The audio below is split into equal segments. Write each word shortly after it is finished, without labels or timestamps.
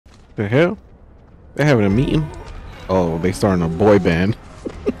The hell? They're having a meeting? Oh, they starting a boy band.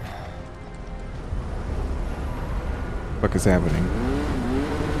 What is happening?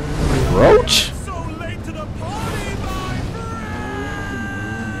 Roche?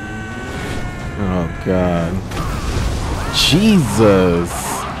 Oh God. Jesus.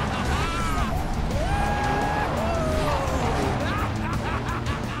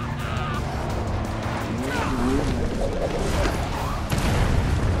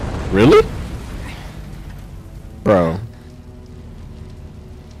 Really? Bro.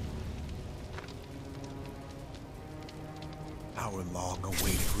 Our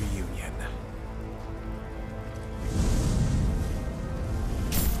long-awaited reunion.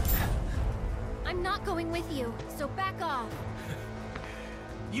 I'm not going with you, so back off.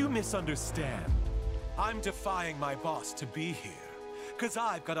 You misunderstand. I'm defying my boss to be here, because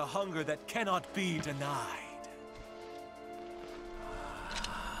I've got a hunger that cannot be denied.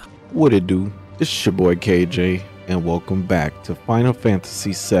 What it do? It's your boy KJ, and welcome back to Final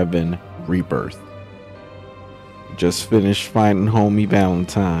Fantasy VII Rebirth. Just finished fighting homie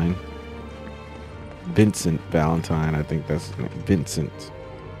Valentine. Vincent Valentine, I think that's his name. Vincent.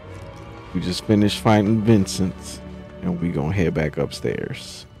 We just finished fighting Vincent, and we gonna head back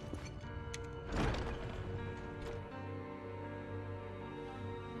upstairs.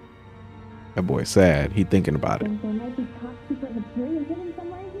 That boy sad. He thinking about it. There might be top secret material hidden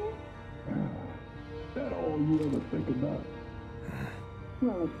somewhere here? That all you ever think about?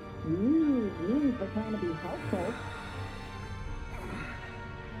 Well, it's you for trying to be helpful.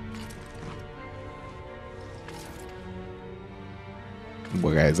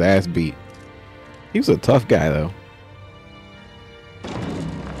 Boy got his ass beat. He was a tough guy though.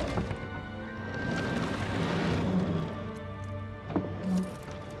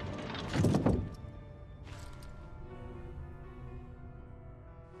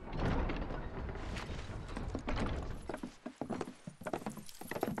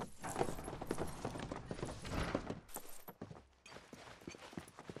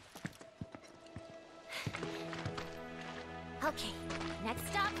 Okay, next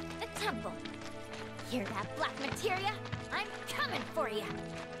stop, the temple. Hear that, black materia? I'm coming for you.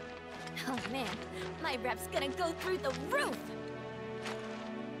 Oh man, my rep's gonna go through the roof.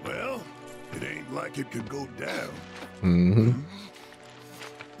 Well, it ain't like it could go down. Mm-hmm.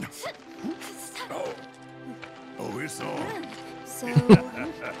 Oh, it's on. So,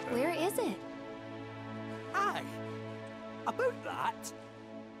 where is it? Aye. About that.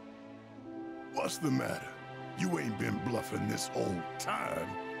 What's the matter? You ain't been bluffing this whole time.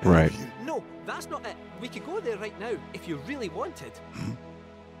 Right. have you? No, that's not it. We could go there right now if you really wanted.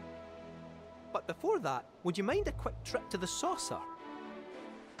 But before that, would you mind a quick trip to the saucer?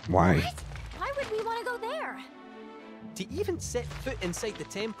 Why? What? Why would we want to go there? To even set foot inside the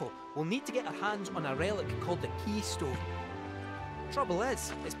temple, we'll need to get our hands on a relic called the Keystone. Trouble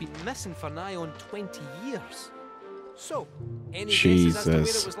is, it's been missing for nigh on 20 years. So, any guesses as to where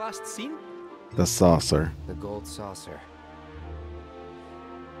Jesus. it was last seen? The saucer. The gold saucer.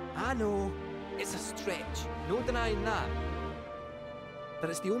 I know, it's a stretch, no denying that. But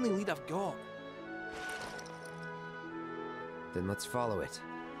it's the only lead I've got. Then let's follow it.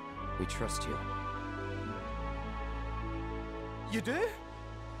 We trust you. You do?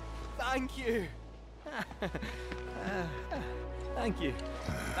 Thank you. Thank you.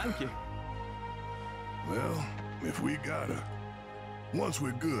 Thank you. Well, if we gotta. Once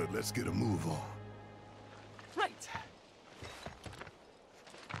we're good, let's get a move on. Right.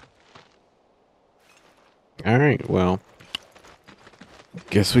 All right. Well,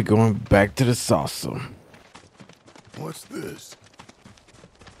 guess we're going back to the saucer. What's this?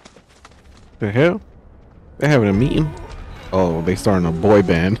 The hell? They're having a meeting? Oh, they starting a boy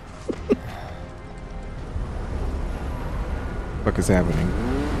band. What is happening?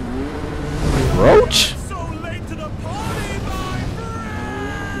 Roche? So late to the party, my friend!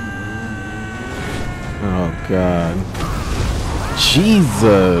 Oh God.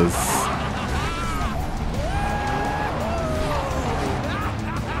 Jesus.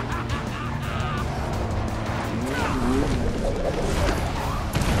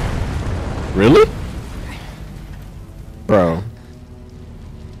 Really? Bro.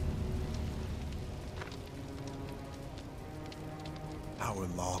 Our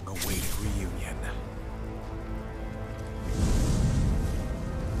long-awaited reunion.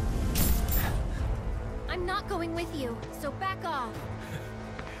 I'm not going with you, so back off.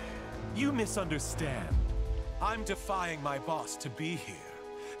 You misunderstand. I'm defying my boss to be here,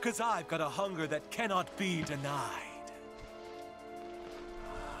 because I've got a hunger that cannot be denied.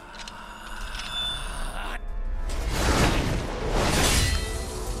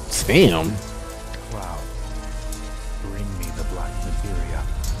 Damn. Cloud, bring me the black materia.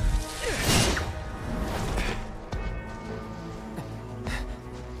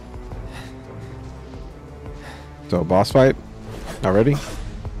 So boss fight already?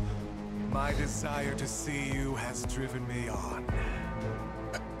 My desire to see you has driven me on.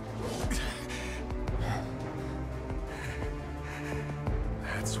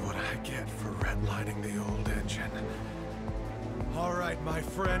 That's what I get for redlining the old engine. All right, my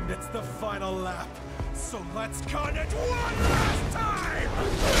friend, it's the final lap. So let's cut it one last time!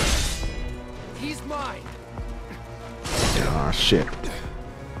 He's mine. Ah, shit.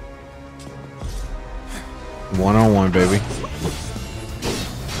 1-on-1, baby.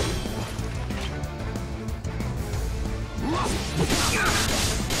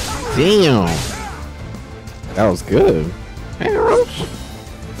 Damn. That was good. Hey, Roche.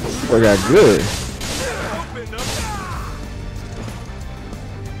 We got good.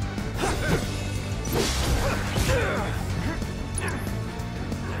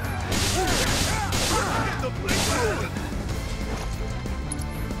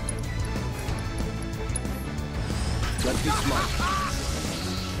 Let's be smart.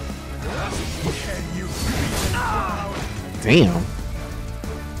 Can you feel proud? Damn.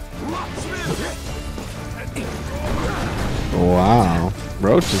 Wow.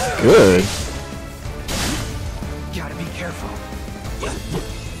 Roche is good. Gotta be careful.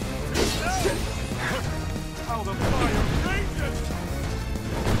 How the fire rages!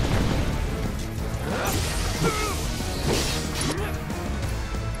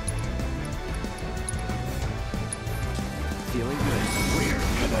 Feeling good. We're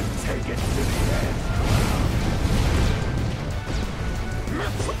gonna take it to the end.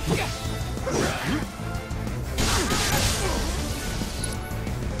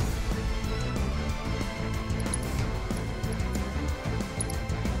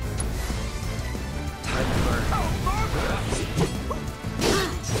 Time to burn.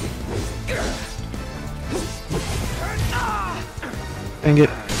 Dang it.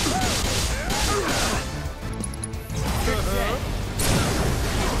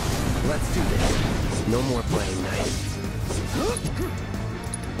 Let's do this. No more playing nice.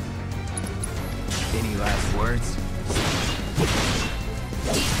 Any last words?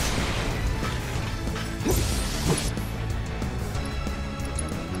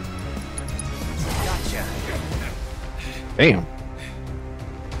 Gotcha. Damn.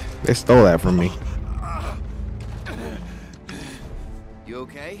 They stole that from me. You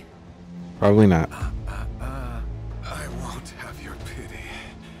okay? Probably not. I won't have your pity.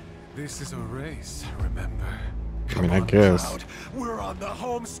 This is a race, remember? I mean, I Come on, guess. Cloud. We're on the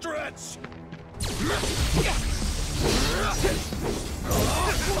home stretch.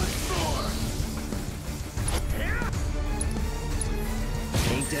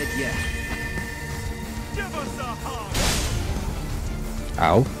 Ain't dead yet. Give us a hug.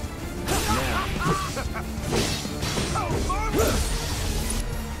 Ow.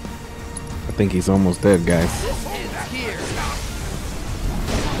 I think he's almost dead, guys. It's here.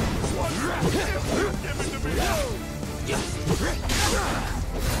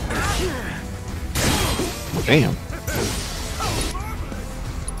 Damn.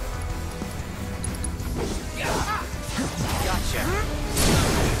 Gotcha.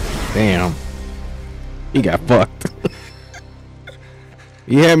 Damn. He got fucked.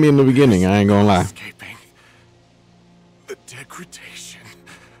 He had me in the beginning, I ain't gonna lie. Escaping the degradation.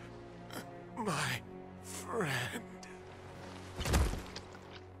 My friend.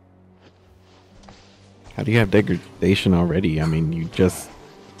 How do you have degradation already? I mean, you just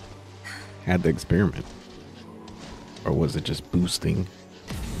had the experiment. Or was it just boosting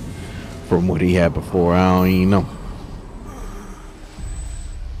from what he had before? I don't even know.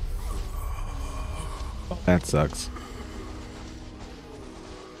 That sucks.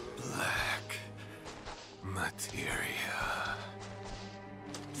 Black materia.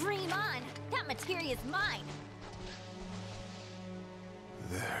 Dream on! That materia's mine!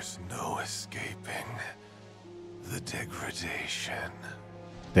 There's no escaping the degradation.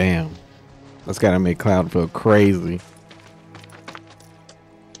 Damn. That's gotta make Cloud feel crazy.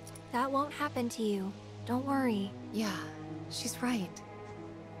 That won't happen to you. Don't worry. Yeah, she's right.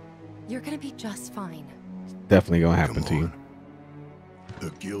 You're gonna be just fine. Definitely gonna happen Come to you. on. The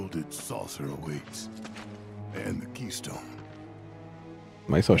gilded saucer awaits. And the keystone.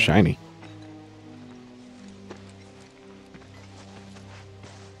 Why so shiny?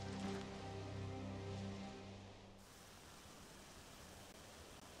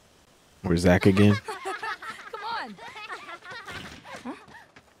 Where's Zach again? Come on.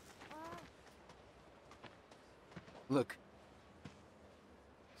 Look,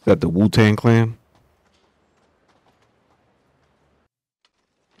 that the Wu-Tang Clan?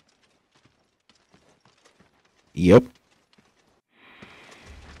 Yep.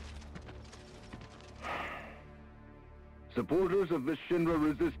 Supporters of the Shinra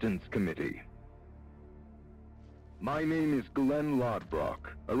Resistance Committee. My name is Glenn Lodbrok,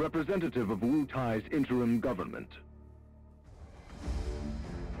 a representative of Wu-Tai's interim government.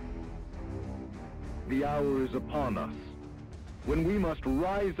 The hour is upon us, when we must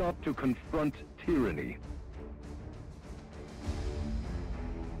rise up to confront tyranny.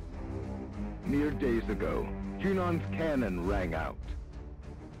 Mere days ago, Junon's cannon rang out.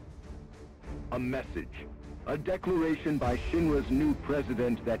 A message, a declaration by Shinra's new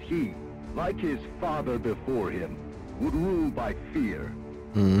president that he, like his father before him, would rule by fear.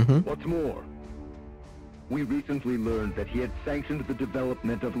 What's more, we recently learned that he had sanctioned the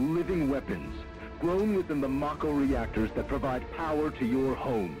development of living weapons grown within the Mako reactors that provide power to your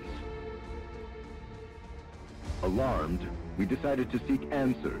homes. Alarmed, we decided to seek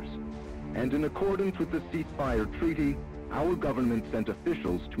answers, and in accordance with the ceasefire treaty, our government sent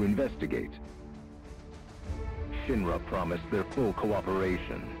officials to investigate. Shinra promised their full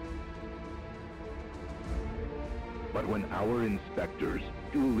cooperation. But when our inspectors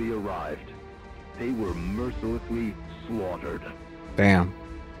duly arrived, they were mercilessly slaughtered. Damn.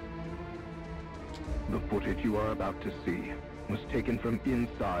 The footage you are about to see was taken from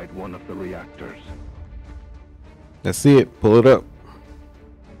inside one of the reactors. Let's see it. Pull it up.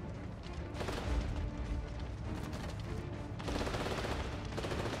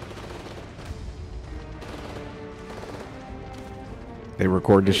 They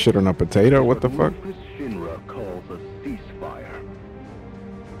record this shit on a potato? What the fuck? Ruthless Shinra calls a ceasefire.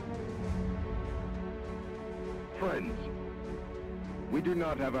 Friends, we do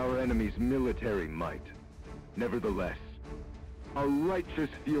not have our enemy's military might. Nevertheless, a righteous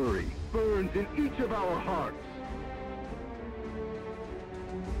fury burns in each of our hearts.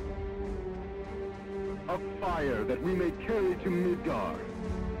 A fire that we may carry to Midgar.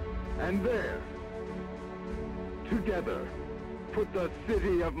 And there, together, put the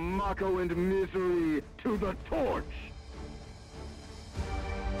city of Mako and misery to the torch!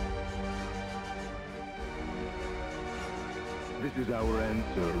 This is our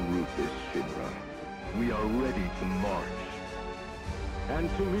answer, Ruthless Shinra. We are ready to march. And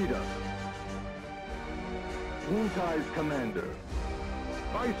to lead us, Wu-Tai's commander,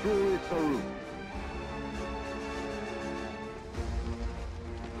 Viceroy Saru.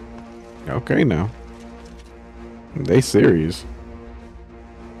 Okay, now. They serious.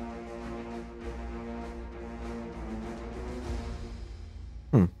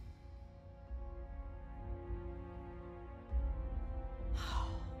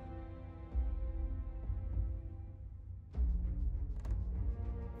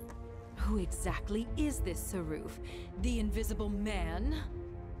 Who exactly is this Saruf? The Invisible Man?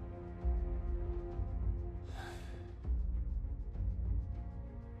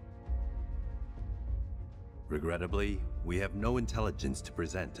 Regrettably, we have no intelligence to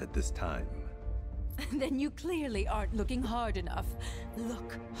present at this time. Then you clearly aren't looking hard enough.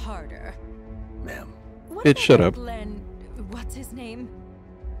 Look harder. Ma'am. Bitch, shut up. Glenn, what's his name?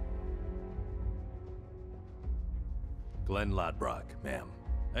 Glenn Lodbrok, ma'am.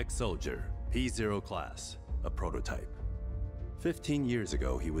 Ex-soldier, P0 class, a prototype. 15 years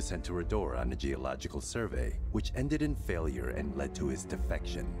ago, he was sent to Redor on a geological survey, which ended in failure and led to his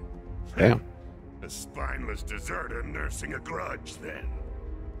defection. Damn. A spineless deserter nursing a grudge, then.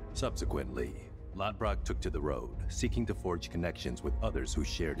 Subsequently, Lodbrok took to the road, seeking to forge connections with others who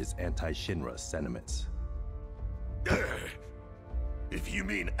shared his anti-Shinra sentiments. If you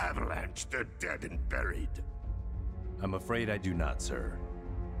mean Avalanche, they're dead and buried. I'm afraid I do not, sir.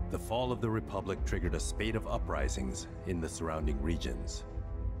 The fall of the Republic triggered a spate of uprisings in the surrounding regions.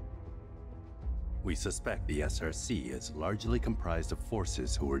 We suspect the SRC is largely comprised of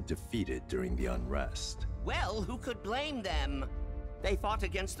forces who were defeated during the unrest. Well, who could blame them? They fought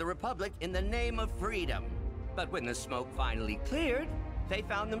against the Republic in the name of freedom. But when the smoke finally cleared, they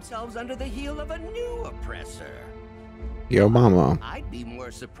found themselves under the heel of a new oppressor. Yo, mama. I'd be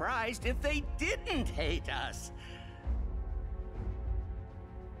more surprised if they didn't hate us.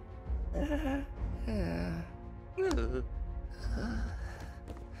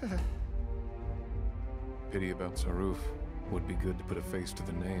 Pity about Saruf. Would be good to put a face to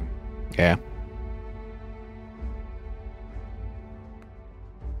the name. Yeah.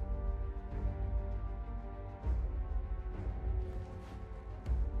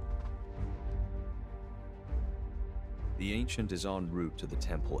 The Ancient is en route to the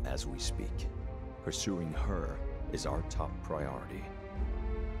temple as we speak. Pursuing her is our top priority.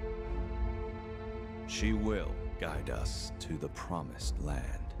 She will guide us to the promised land.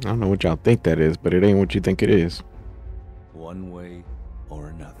 I don't know what y'all think that is, but it ain't what you think it is. One way or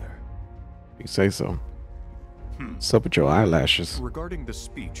another. You say so. What's up with your eyelashes? Regarding the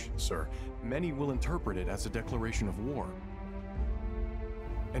speech, sir, many will interpret it as a declaration of war.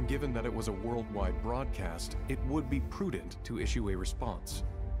 And given that it was a worldwide broadcast, it would be prudent to issue a response.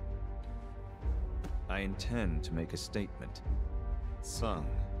 I intend to make a statement. Sung,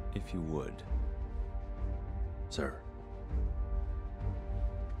 if you would. Sir.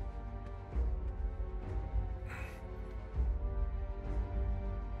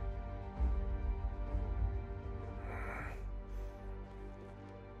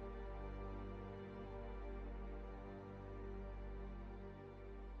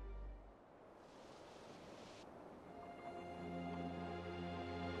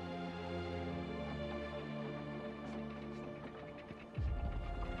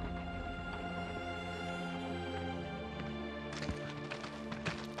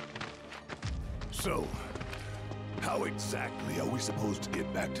 So, how exactly are we supposed to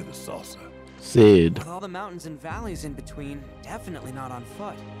get back to the saucer? Sid. With all the mountains and valleys in between, definitely not on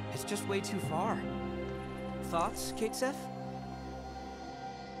foot. It's just way too far. Thoughts, Kate Seth?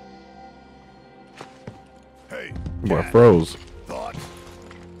 Hey, Boy, froze. Thoughts?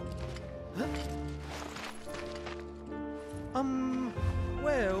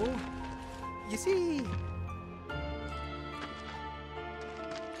 Well, you see...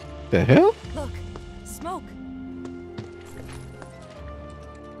 The hell? Look, smoke.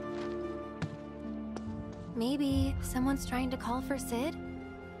 Maybe someone's trying to call for Sid?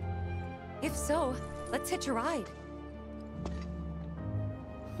 If so, let's hitch a ride.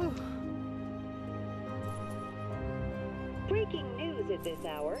 Breaking news at this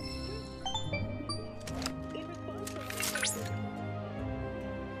hour.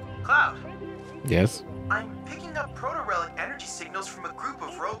 Cloud. Yes. I'm picking up proto-relic energy signals from a group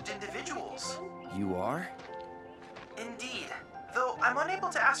of robed individuals. You are? Indeed, though I'm unable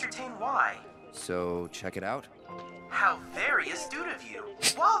to ascertain why. So, check it out. How very astute of you.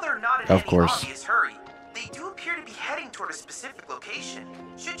 While they're not in Of any course. obvious hurry, they do appear to be heading toward a specific location.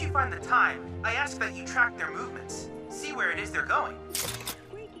 Should you find the time, I ask that you track their movements. See where it is they're going.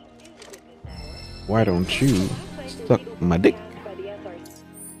 Why don't you suck my dick?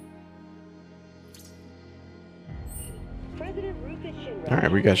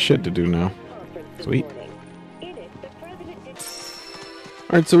 Alright, we got shit to do now. Sweet.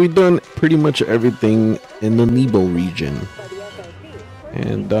 Alright, so we've done pretty much everything in the Nebo region.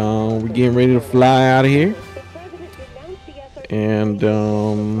 And we're getting ready to fly out of here. And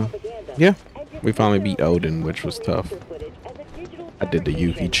yeah, we finally beat Odin, which was tough. I did the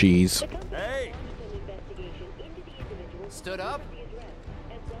Yuffie cheese. Hey! Stood up?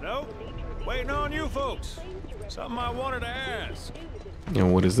 Nope. Waiting on you folks. Something I wanted to ask.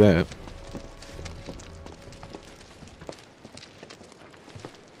 And what is that?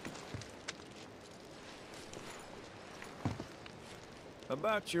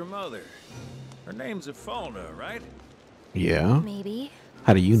 About your mother. Her name's Afalna, right? Yeah. Maybe.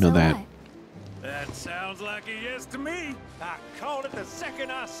 How do you know So that? what? That sounds like a yes to me. I called it the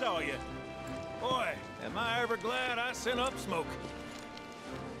second I saw you. Boy, am I ever glad I sent up Smoke.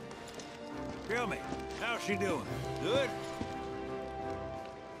 Tell me, how's she doing? Good?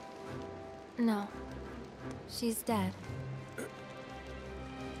 No. She's dead.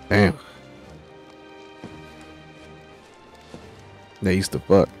 Damn. They used to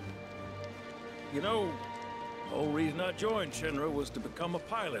fuck. You know, the whole reason I joined Shinra was to become a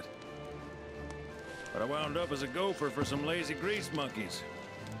pilot. But I wound up as a gopher for some lazy grease monkeys.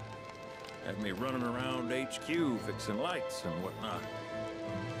 Had me running around HQ fixing lights and whatnot.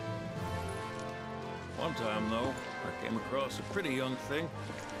 One time, though, I came across a pretty young thing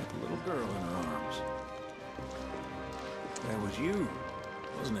with a little girl in her arms. That was you,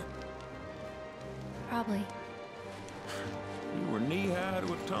 wasn't it? Probably. You were knee-high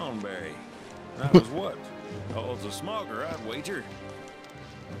to a toneberry. That was what? Calls a smogger, I'd wager.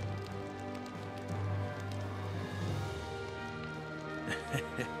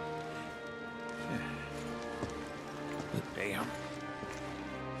 But damn.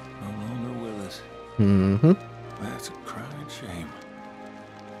 No longer with us. Mm-hmm. That's a crying shame.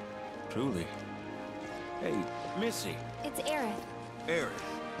 Truly. Hey, Missy. It's Aerith. Aerith,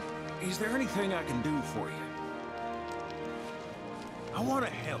 is there anything I can do for you? I want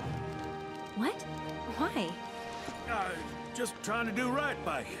to help. What? Why? Just trying to do right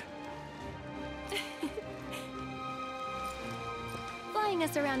by you. Flying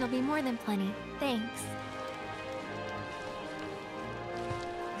us around will be more than plenty. Thanks.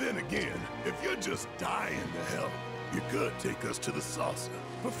 Then again, if you're just dying to help, you could take us to the saucer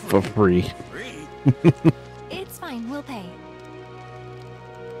for free. For free. Free? It's fine, we'll pay.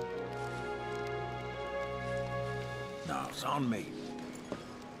 No, it's on me.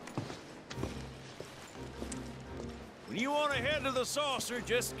 When you want to head to the saucer,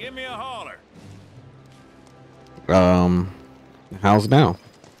 just give me a holler. How's now?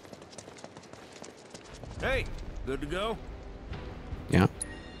 Hey, good to go? Yeah.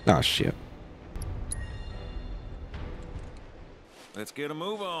 Oh shit. Let's get a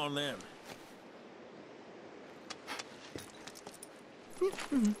move on then.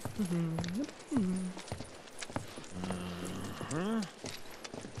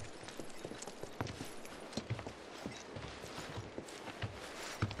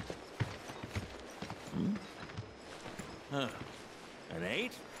 Huh. An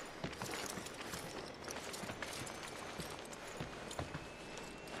 8?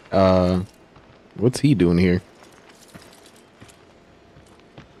 What's he doing here?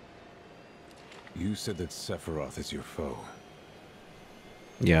 You said that Sephiroth is your foe.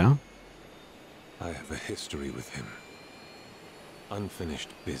 Yeah. I have a history with him. Unfinished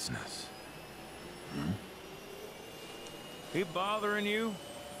business. He bothering you?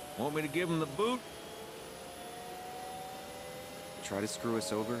 Want me to give him the boot? Try to screw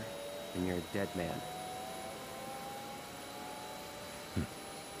us over, and you're a dead man.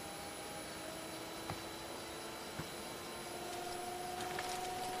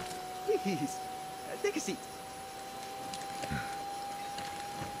 Please, take a seat.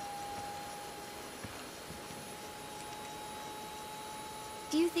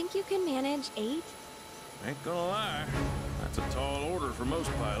 Do you think you can manage 8? Ain't gonna lie. That's a tall order for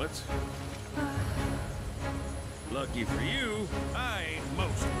most pilots. Lucky for you, I ain't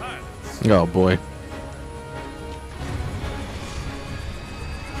most pilots. Oh boy.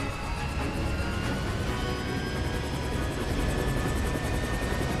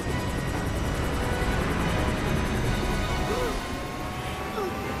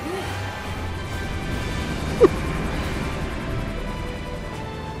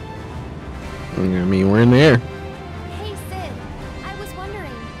 I mean, we're in the air. Hey, Sid. I was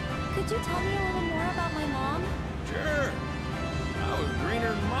wondering, could you tell me a little more about my mom? Sure. I was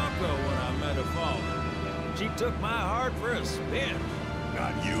greener than Mako when I met her father. She took my heart for a spin.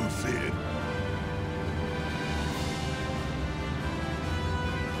 Not you, Sid.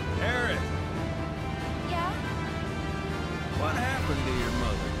 Aerith, Yeah? what happened to your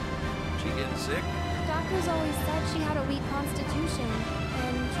mother? She getting sick? Doctors always said she had a weak constitution,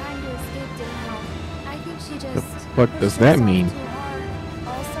 and trying to escape didn't help. I think she just... The fuck does that mean? Too hard,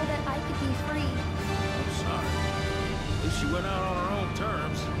 also that I could be free. I'm sorry. At least she went out on her own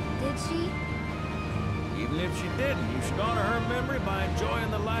terms. Did she? Even if she didn't, you should honor her memory by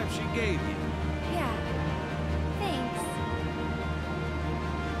enjoying the life she gave you. Yeah. Thanks.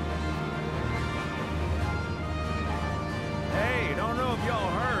 Hey, don't know if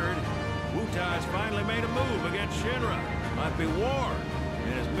y'all heard. Wutai's finally made a move against Shinra. Might be war.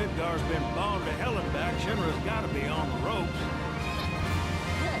 And as Midgar's been bombed to hell and back, Shinra's gotta be on the ropes.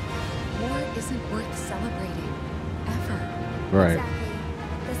 War isn't worth celebrating. Ever. Right. Exactly.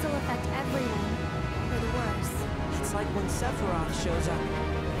 This will affect everyone. For the worse. It's like when Sephiroth shows up.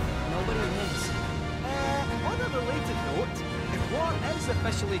 Nobody wins. On a related note, if war is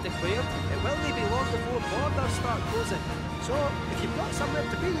officially declared, it will be long before borders start closing. So, if you've got somewhere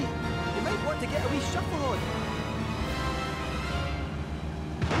to be, you might want to get a wee shuffle on.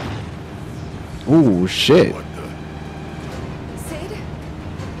 Ooh, shit. Sid?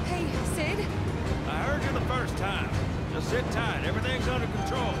 Hey, Sid? I heard you the first time. Just sit tight. Everything's under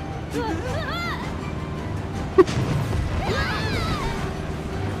control.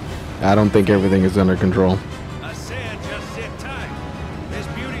 I don't think everything is under control. I said just sit tight. This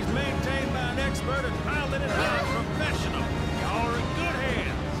beauty's maintained by an expert and piloted by a professional. Y'all are in good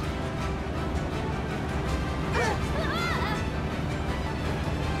hands.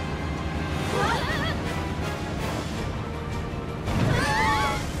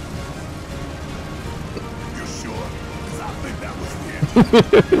 You sure? Because I think that was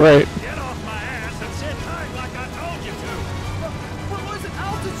it. Right. Get off my ass and sit tight like I told you to. What was it?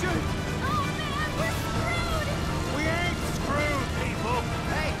 Altitude? Oh man, we're screwed! We ain't screwed, people.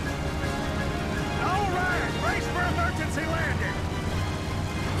 Hey! All right, brace for emergency landing.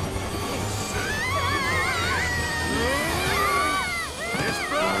 This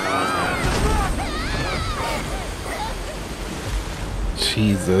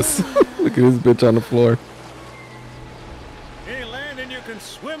Jesus. Look at this bitch on the floor. Any landing you can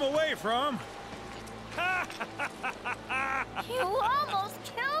swim away from. You almost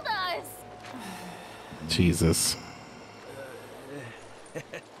killed Jesus.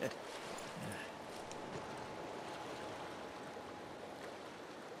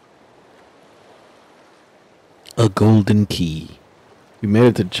 A golden key. We made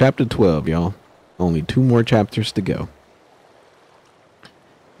it to chapter 12, y'all. Only 2 more chapters to go.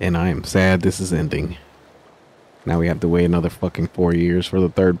 And I am sad this is ending. Now we have to wait another fucking 4 years for the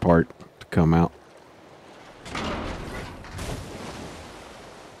 3rd part to come out.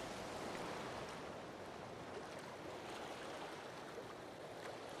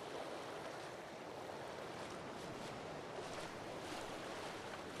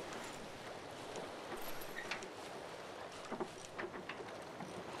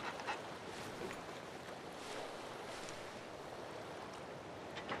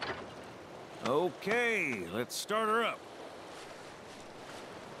 Okay, let's start her up.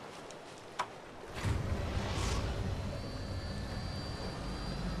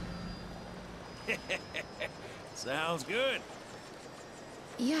 Sounds good.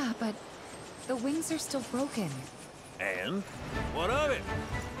 Yeah, but the wings are still broken. And what of it?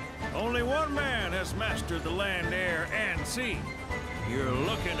 Only one man has mastered the land, air, and sea. You're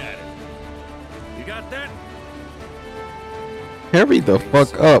looking at it. You got that? Hurry the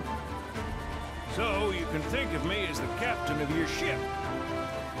fuck up. So you can think of me as the captain of your ship.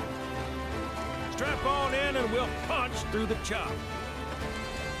 Strap on in and we'll punch through the chop.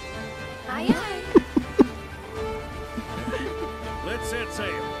 Aye, aye. Let's set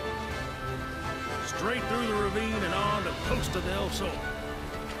sail. Straight through the ravine and on to Costa del Sol.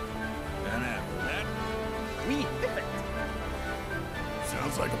 And after that, we hit it.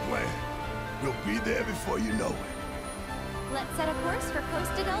 Sounds like a plan. We'll be there before you know it. Let's set a course for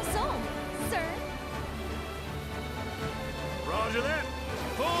Costa del Sol, sir. Roger that.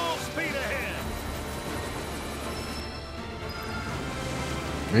 Full speed ahead.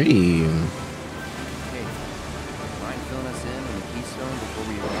 Hey. Hey, mind filling us in on the Keystone before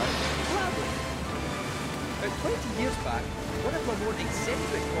we arrive? Gladly. About 20 years back, one of my more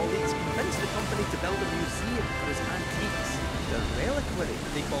eccentric colleagues convinced the company to build a museum for his antiques. The reliquary,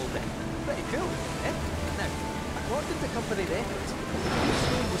 they called it. Pretty cool, eh? Now, according to company records, the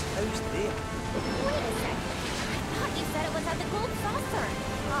Keystone was housed there. Wait a second. I thought you said it was at the Gold Saucer.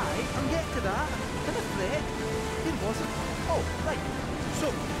 Aye, I'm getting to that. Been a threat. It wasn't. Oh, right. So,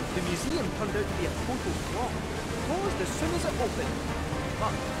 the museum turned out to be a total flop. Closed as soon as it opened.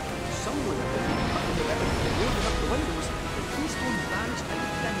 But, somewhere cutting the ribbon and waving up the windows, the Keystone vanished into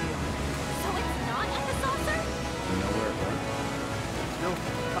thin air. So it's not at the saucer? You know where it went? No,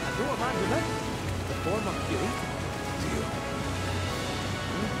 but I know a man who did. The former curator. Deal.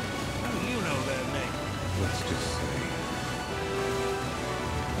 How do you know that name? Let's just say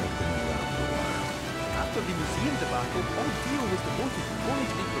I've been around a while. After the museum debacle, all deal was devoted only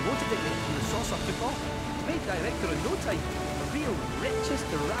to be promoted again when the saucer took off. Made director in no time. A real richest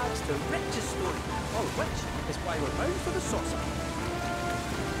to rags to riches story. All of which is why we're bound for the saucer.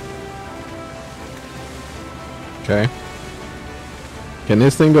 Okay. Can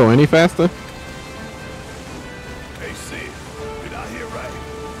this thing go any faster? Hey, Sid, did I hear right?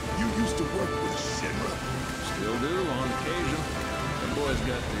 You used to work with Shinra? Still do, on occasion. The boys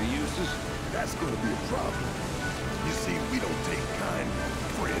got their uses. That's gonna be a problem. You see, we don't take kindly to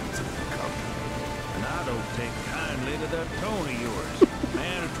friends of the company. And I don't take kindly to that tone of yours. The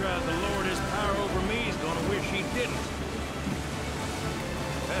man who tried to lord his power over me is gonna wish he didn't.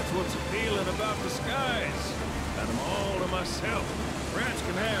 That's what's appealing about the skies. Got them all to myself. Rats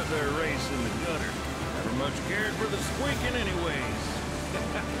can have their race in the gutter. Never much cared for the squeaking anyways.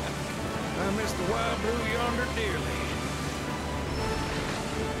 I miss the wild blue yonder dearly.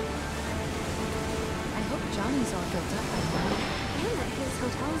 I hope Johnny's all built up by now. And that his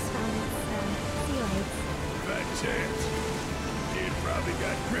hotel's found its, sea lights. Fat chance. Kid probably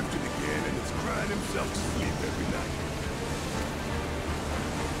got grifted again and is crying himself to sleep every night.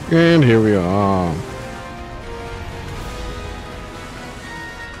 And here we are.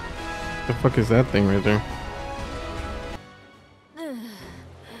 The fuck is that thing right there?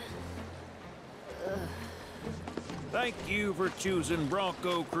 Thank you for choosing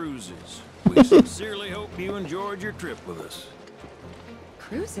Bronco Cruises. We sincerely hope you enjoyed your trip with us.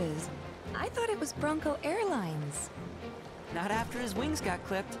 Cruises? I thought it was Bronco Airlines. Not after his wings got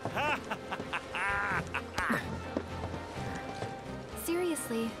clipped.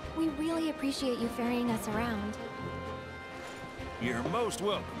 Seriously, we really appreciate you ferrying us around. You're most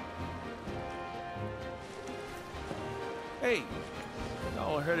welcome. Hey,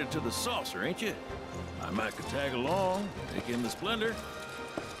 y'all are headed to the saucer, ain't you? I might could tag along, take in the splendor.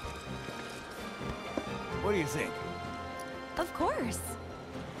 What do you think? Of course.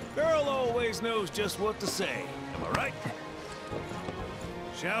 Girl always always knows just what to say. Am I right?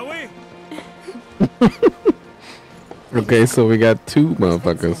 Shall we? Okay, so we got two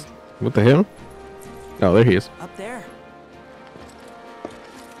motherfuckers. What the hell? Oh, there he is. Up there.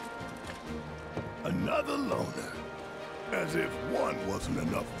 Another loner. As if one wasn't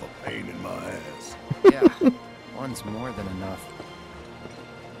enough of a pain in my ass. Yeah, one's more than enough.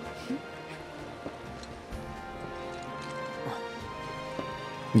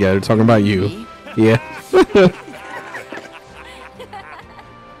 Yeah, they're talking about you. Yeah.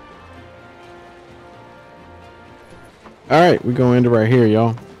 All right, we're going to end it right here,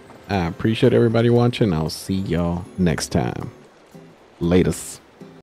 y'all. I appreciate everybody watching. I'll see y'all next time. Latest.